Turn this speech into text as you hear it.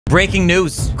Breaking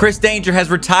news. Chris Danger has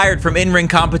retired from in-ring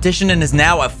competition and is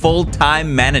now a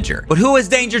full-time manager. But who has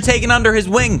Danger taken under his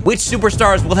wing? Which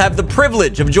superstars will have the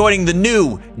privilege of joining the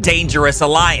new Dangerous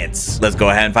Alliance? Let's go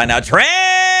ahead and find out. Transition.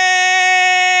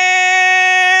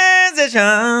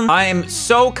 I am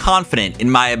so confident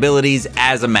in my abilities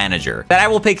as a manager that I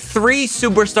will pick 3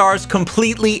 superstars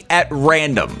completely at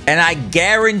random. And I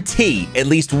guarantee at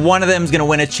least one of them is going to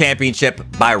win a championship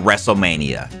by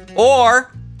WrestleMania.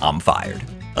 Or I'm fired.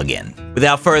 Again.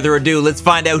 Without further ado, let's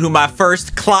find out who my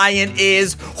first client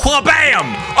is. Wha-bam!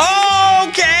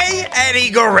 Okay, Eddie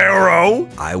Guerrero.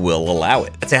 I will allow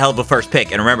it. That's a hell of a first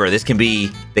pick. And remember, they can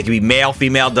be male,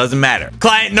 female, doesn't matter.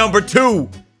 Client number 2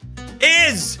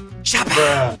 is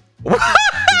Shabba.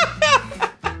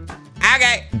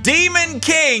 Okay, Demon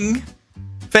King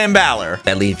Finn Balor.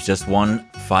 That leaves just one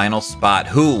final spot.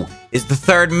 Who is the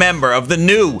 3rd member of the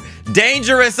new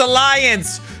Dangerous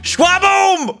Alliance?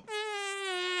 Schwaboom!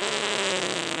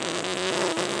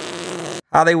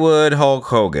 Hollywood Hulk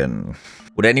Hogan.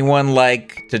 Would anyone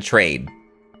like to trade?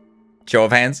 Show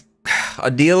of hands.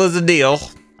 A deal is a deal.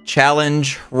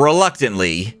 Challenge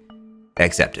reluctantly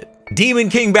accepted. Demon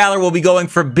King Balor will be going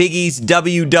for Big E's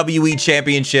WWE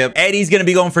Championship. Eddie's going to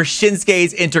be going for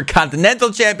Shinsuke's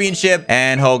Intercontinental Championship.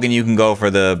 And Hogan, you can go for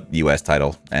the US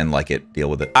title and like it. Deal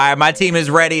with it. All right, my team is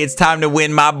ready. It's time to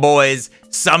win my boys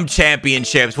some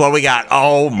championships. What do we got?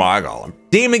 Oh my God.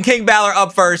 Demon King Balor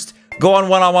up first. Going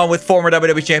one-on-one with former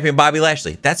WWE Champion Bobby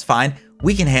Lashley. That's fine.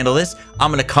 We can handle this.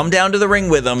 I'm going to come down to the ring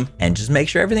with him and just make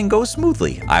sure everything goes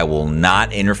smoothly. I will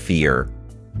not interfere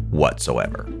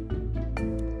whatsoever.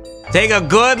 Take a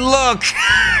good look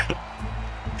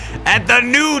at the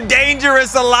new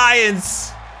Dangerous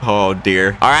Alliance. Oh,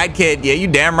 dear. All right, kid. Yeah, you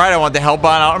damn right I want the help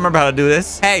on. I don't remember how to do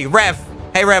this. Hey, ref.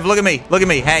 Hey, Rev, look at me. Look at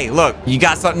me. Hey, look. You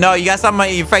got something. No, you got something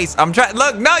on your face. I'm trying.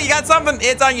 Look, no, you got something.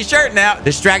 It's on your shirt now.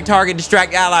 Distract target,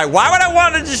 distract ally. Why would I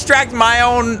want to distract my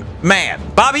own man?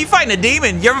 Bobby, you fighting a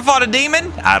demon? You ever fought a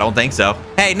demon? I don't think so.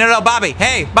 Hey, no, Bobby.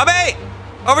 Hey, Bobby.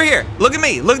 Over here. Look at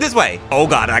me. Look this way. Oh,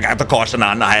 God, I got the caution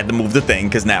on. I had to move the thing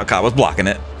because now Kyle was blocking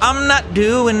it. I'm not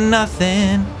doing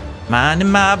nothing.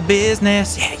 Minding my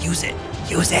business. Yeah, use it.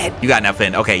 Use it. You got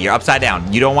nothing. Okay, you're upside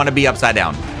down. You don't want to be upside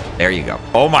down. There you go.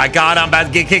 Oh my God, I'm about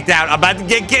to get kicked out. I'm about to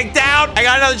get kicked out. I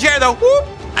got another chair though. Whoop.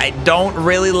 I don't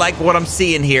really like what I'm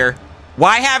seeing here.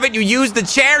 Why haven't you used the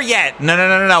chair yet? No.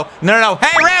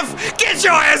 Hey, ref, get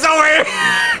your ass over here.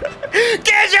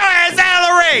 Get your ass out of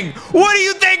the ring. What do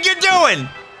you think you're doing?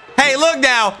 Hey, look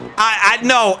now.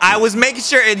 No, I was making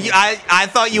sure. I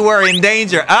thought you were in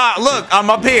danger. Look, I'm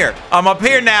up here. I'm up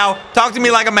here now. Talk to me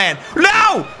like a man.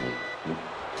 No.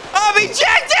 I'm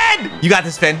ejected! You got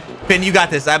this, Finn. Finn, you got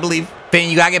this, I believe. Finn,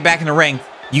 you gotta get back in the ring.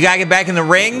 You gotta get back in the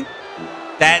ring.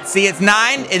 See, it's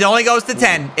 9. It only goes to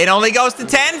 10. It only goes to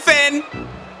 10, Finn.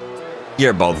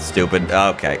 You're both stupid.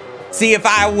 Okay. See, if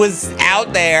I was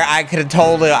out there, I could have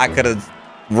told it. I could have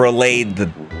relayed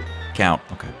the count.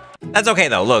 Okay. That's okay,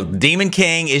 though. Look, Demon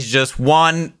King is just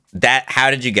one. How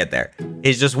did you get there?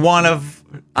 Is just one of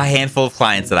a handful of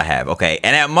clients that I have, okay?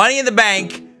 And at Money in the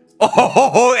Bank...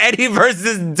 Oh, Eddie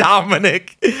versus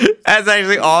Dominic. That's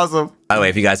actually awesome. By the way,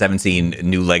 if you guys haven't seen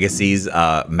New Legacy's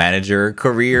manager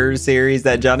career series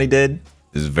that Johnny did,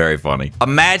 this is very funny. A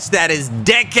match that is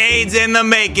decades in the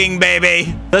making,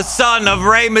 baby. The son of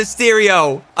Rey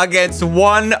Mysterio against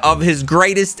one of his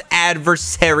greatest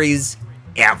adversaries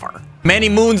ever. Many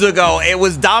moons ago, it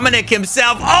was Dominic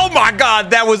himself. Oh my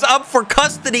God, that was up for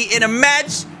custody in a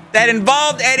match that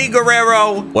involved Eddie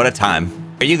Guerrero. What a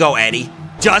time. Here you go, Eddie.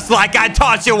 Just like I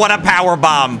taught you what a power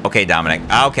bomb. Okay, Dominic.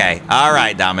 Okay. All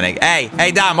right, Dominic.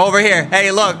 Hey, Dom, over here.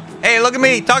 Hey, look. Hey, look at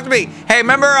me. Talk to me. Hey,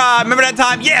 remember that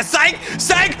time? Yeah, psych.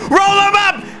 Roll him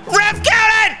up. Ref,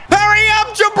 count it. Hurry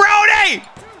up, jabroni.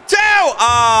 2.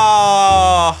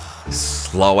 Oh,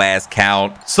 slow ass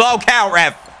count. Slow count,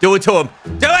 ref. Do it to him.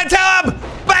 Do it to him.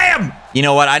 Bam. You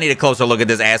know what? I need a closer look at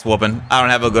this ass whooping. I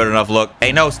don't have a good enough look.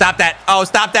 Hey, no, stop that. Oh,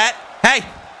 stop that. Hey.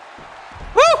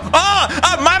 Woo!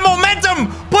 My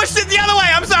momentum pushed it the other way.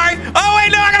 I'm sorry. Oh,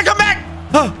 wait, no, I gotta come back.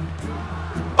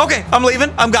 Okay, I'm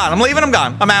leaving. I'm gone. I'm leaving. I'm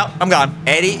gone. I'm out. I'm gone.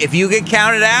 Eddie, if you get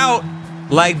counted out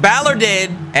like Balor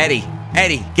did, Eddie,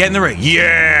 get in the ring.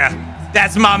 Yeah,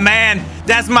 that's my man.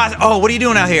 That's my... Oh, what are you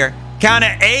doing out here? Count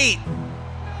at 8.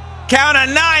 Count at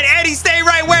 9. Eddie, stay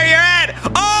right where you're at.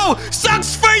 Oh,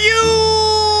 sucks for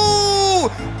you,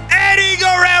 Eddie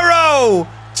Guerrero.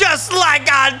 Just like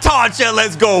I taught you.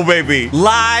 Let's go, baby.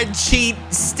 Lie, cheat,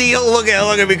 steal. Look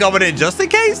at me coming in. Just in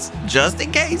case. Just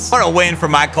in case. What a win for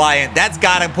my client. That's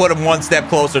got to put him one step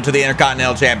closer to the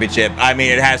Intercontinental Championship. I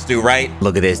mean, it has to, right?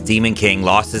 Look at this. Demon King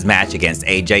lost his match against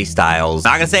AJ Styles.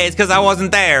 Not gonna say it's because I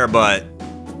wasn't there, but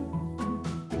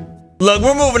Look,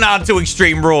 we're moving on to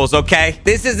Extreme Rules, okay?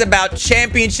 This is about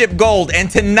championship gold,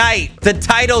 and tonight, the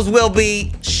titles will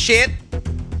be shit.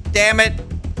 Damn it.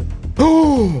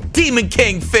 Demon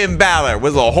King Finn Balor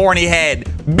with a horny head.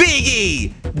 Big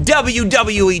E,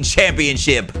 WWE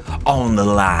Championship on the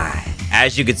line.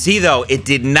 As you can see, though, it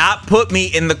did not put me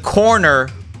in the corner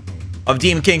of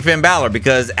Demon King Finn Balor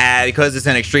because it's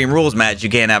an Extreme Rules match,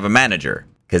 you can't have a manager.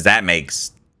 Because that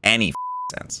makes any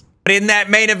sense. But in that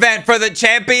main event for the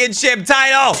championship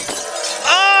title,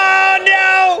 oh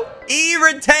no! E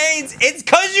retains. It's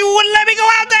because you wouldn't let me go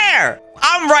out there.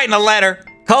 I'm writing a letter.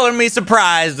 Calling me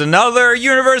surprised. Another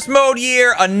universe mode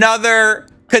year. Another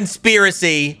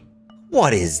conspiracy.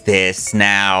 What is this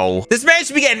now? This man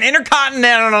should be getting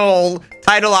intercontinental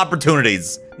title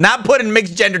opportunities. Not putting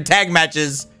mixed gender tag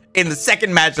matches in the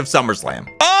second match of SummerSlam.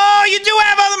 Oh, you do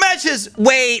have other matches.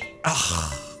 Wait.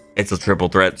 Ugh. It's a triple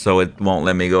threat, so it won't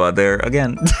let me go out there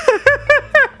again.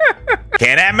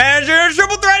 Can't have manager in a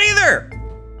triple threat either.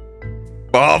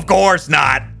 Well, of course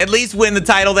not. At least win the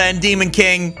title then, Demon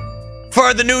King.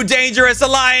 For the new Dangerous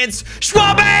Alliance.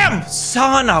 Schwabam!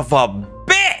 Son of a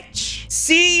bitch.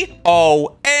 C-O-N-spiracy.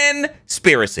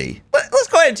 Let's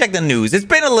go ahead and check the news. It's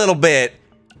been a little bit.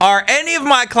 Are any of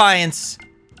my clients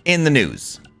in the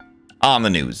news? On the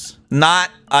news? Not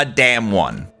a damn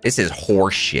one. This is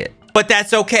horse shit. But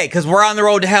that's okay, because we're on the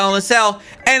road to Hell in a Cell.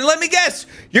 And let me guess,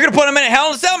 you're going to put him in a Hell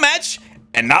in a Cell match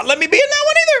and not let me be in that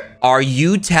one either. Are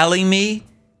you telling me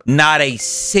not a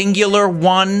singular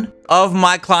one of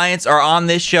my clients are on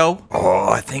this show?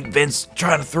 Oh, I think Vince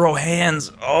trying to throw hands.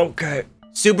 Okay.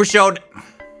 Super Show.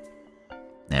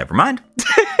 Never mind.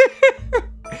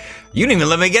 You didn't even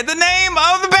let me get the name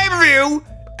of the pay-per-view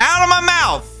out of my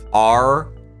mouth. Are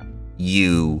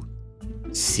you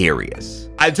serious?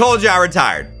 I told you I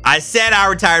retired. I said I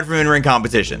retired from in-ring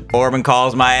competition. Corbin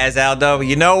calls my ass out though.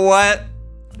 You know what?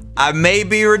 I may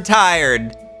be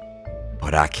retired,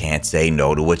 but I can't say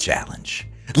no to a challenge.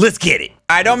 Let's get it.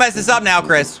 All right, don't mess this up now,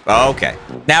 Chris. Okay.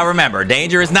 Now remember,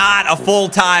 Danger is not a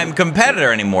full-time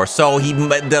competitor anymore, so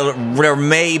there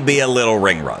may be a little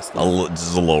ring rust.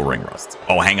 Just a little ring rust.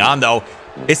 Oh, hang on though.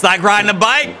 It's like riding a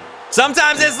bike.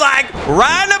 Sometimes it's like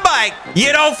riding a bike.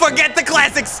 You don't forget the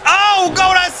classics. Oh,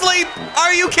 go to sleep.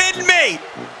 Are you kidding me?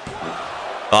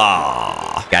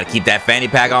 Ah, gotta keep that fanny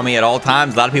pack on me at all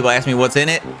times. A lot of people ask me what's in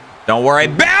it. Don't worry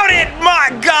about it. My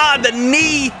God, the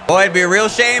knee. Boy, it'd be a real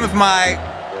shame if my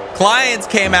clients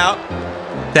came out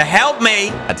to help me.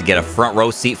 I had to get a front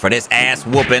row seat for this ass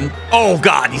whooping. Oh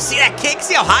God, you see that kick?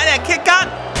 See how high that kick got?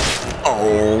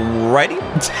 Alrighty.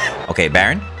 Okay,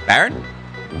 Baron.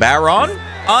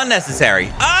 Unnecessary.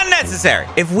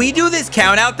 If we do this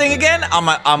count out thing again,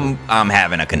 I'm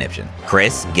having a conniption.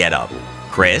 Chris, get up.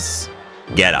 Chris.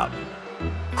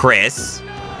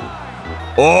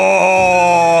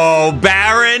 Oh,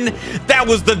 Baron, that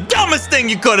was the dumbest thing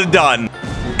you could have done.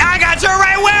 I got you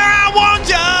right where I want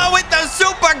you with the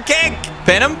super kick.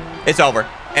 Pin him. It's over.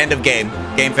 End of game.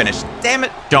 Game finished. Damn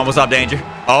it. John, what's up, Danger?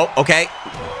 Oh, okay.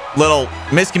 Little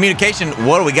miscommunication.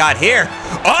 What do we got here?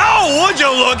 Oh, would you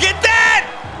look at that?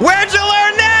 Where'd you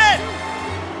learn that?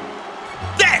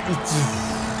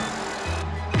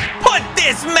 Put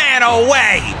this man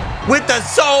away with the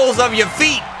soles of your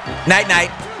feet. Night, night.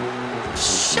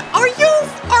 Are you?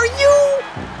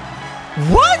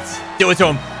 What? Do it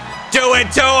to him. Do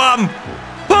it to him.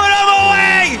 Put him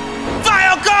away.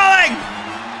 Final calling.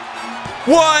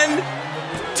 1,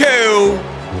 2,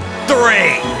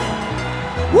 3.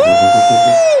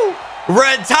 Woo!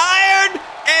 Retired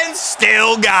and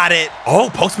still got it. Oh,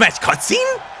 post-match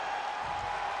cutscene?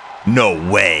 No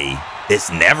way.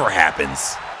 This never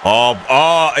happens.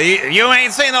 Oh, you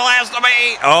ain't seen the last of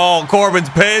me. Oh, Corbin's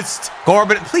pissed.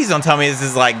 Corbin, please don't tell me this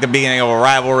is like the beginning of a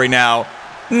rivalry now.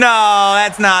 No,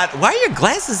 that's not. Why are your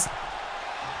glasses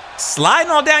sliding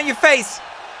all down your face?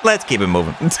 Let's keep it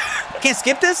moving. I can't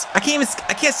skip this. I can't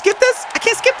skip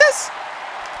this.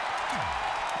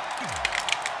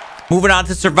 Moving on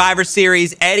to Survivor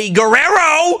Series, Eddie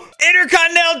Guerrero,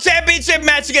 Intercontinental Championship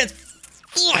match against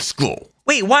Fusco.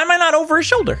 Wait, why am I not over his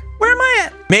shoulder? Where am I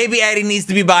at? Maybe Eddie needs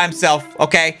to be by himself,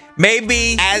 okay?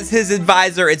 Maybe as his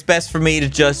advisor, it's best for me to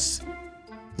just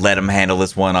let him handle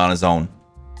this one on his own.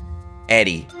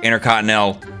 Eddie,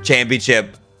 Intercontinental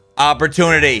Championship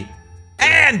opportunity.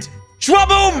 And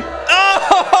Schwaboom!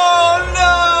 Oh,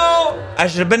 no! I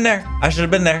should have been there.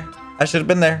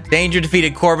 Danger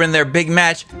defeated Corbin in their big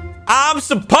match. I'm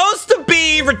supposed to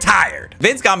be retired.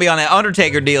 Vince got me on that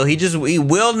Undertaker deal. He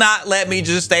will not let me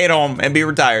just stay at home and be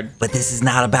retired. But this is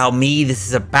not about me. This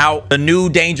is about the new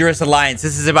Dangerous Alliance.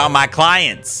 This is about my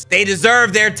clients. They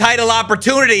deserve their title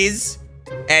opportunities.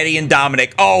 Eddie and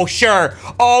Dominic. Oh, sure.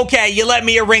 Okay, you let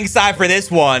me at ringside for this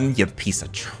one, you piece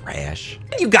of trash.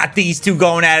 You got these two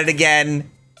going at it again.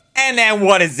 And then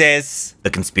what is this? The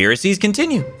conspiracies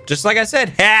continue. Just like I said.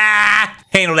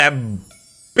 Handle that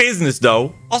business,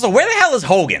 though. Also, where the hell is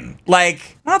Hogan?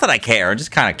 Like, not that I care. I'm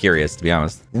just kind of curious, to be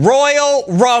honest. Royal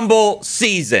Rumble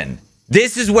season.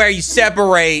 This is where you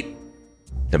separate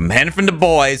the men from the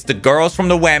boys, the girls from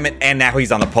the women, and now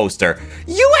he's on the poster.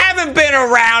 You haven't been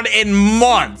around in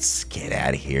months. Get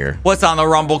out of here. What's on the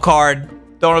Rumble card?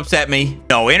 Don't upset me.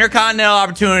 No Intercontinental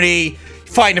opportunity.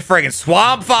 Fighting a friggin'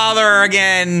 Swamp Father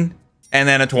again. And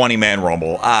then a 20-man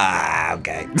Rumble.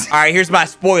 Okay. All right, here's my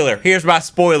spoiler. Here's my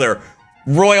spoiler.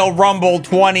 Royal Rumble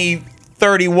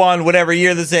 2031, whatever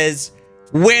year this is.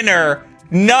 Winner,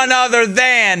 none other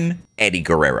than Eddie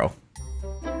Guerrero.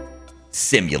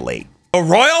 Simulate. The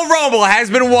Royal Rumble has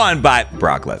been won by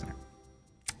Brock Lesnar.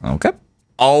 Okay.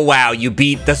 Oh, wow. You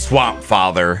beat the Swamp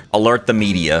Father. Alert the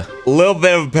media. A little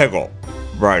bit of a pickle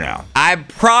right now. I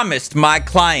promised my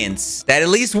clients that at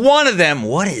least one of them...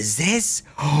 What is this?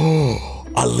 Oh,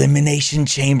 Elimination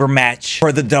Chamber match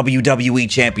for the WWE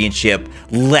Championship.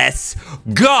 Let's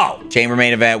go. Chamber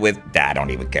main event with... I don't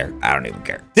even care. I don't even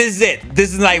care. This is it.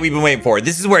 This is the night we've been waiting for.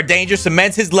 This is where Danger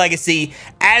cements his legacy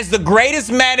as the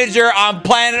greatest manager on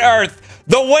planet Earth.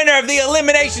 The winner of the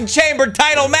Elimination Chamber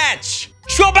title match.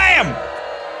 Shwabam!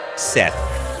 Seth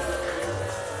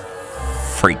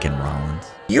freaking Rollins.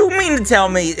 You mean to tell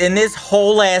me in this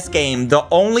whole ass game, the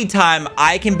only time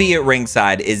I can be at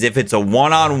ringside is if it's a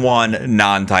one-on-one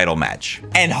non-title match?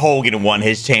 And Hogan won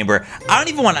his chamber. I don't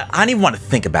even want to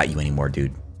think about you anymore,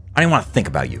 dude. I don't even want to think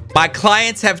about you. My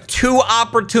clients have 2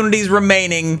 opportunities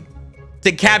remaining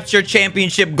to capture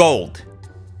championship gold.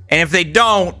 And if they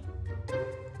don't,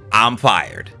 I'm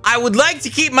fired. I would like to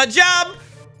keep my job,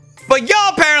 but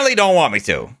y'all apparently don't want me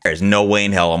to. There's no way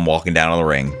in hell I'm walking down on the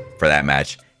ring for that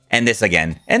match. And this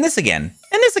again, and this again,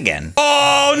 and this again.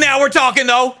 Oh, now we're talking,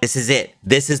 though. This is it.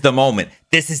 This is the moment.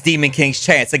 This is Demon King's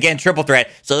chance. Again, triple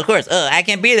threat. So, of course, I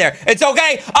can't be there. It's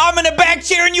okay. I'm in the back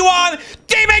cheering you on.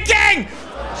 Demon King!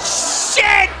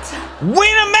 Shit!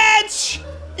 Win a match!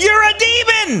 You're a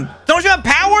demon! Don't you have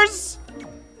powers?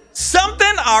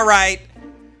 Something? All right.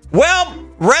 Well,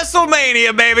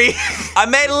 WrestleMania, baby. I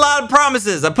made a lot of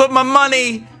promises. I put my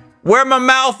money where my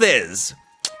mouth is.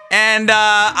 And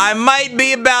I might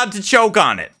be about to choke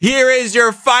on it. Here is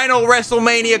your final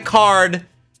WrestleMania card.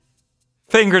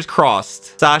 Fingers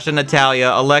crossed. Sasha,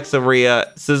 Natalya, Alexa,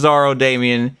 Rhea, Cesaro,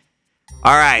 Damian.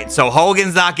 All right, so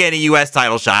Hogan's not getting a U.S.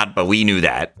 title shot, but we knew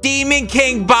that. Demon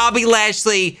King, Bobby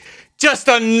Lashley, just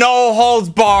a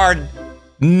no-holds-barred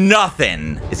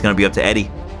nothing. It's going to be up to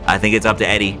Eddie. I think it's up to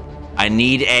Eddie. I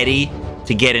need Eddie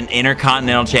to get an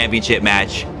Intercontinental Championship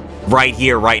match right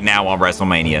here, right now on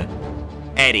WrestleMania.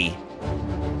 Eddie,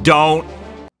 don't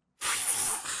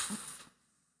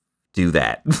do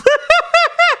that.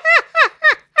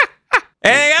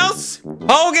 Anything else?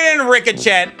 Hogan and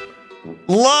Ricochet.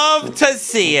 Love to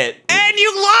see it. And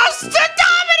you lost to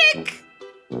Dominic!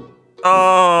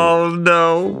 Oh,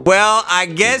 no. Well, I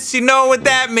guess you know what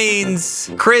that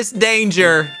means. Chris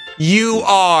Danger, you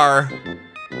are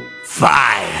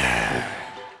fired.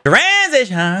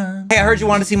 Transition. Hey, I heard you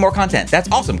wanted to see more content. That's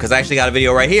awesome, because I actually got a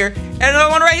video right here and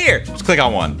another one right here. Just click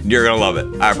on one. You're gonna love it.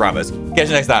 I promise. Catch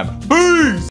you next time. Peace!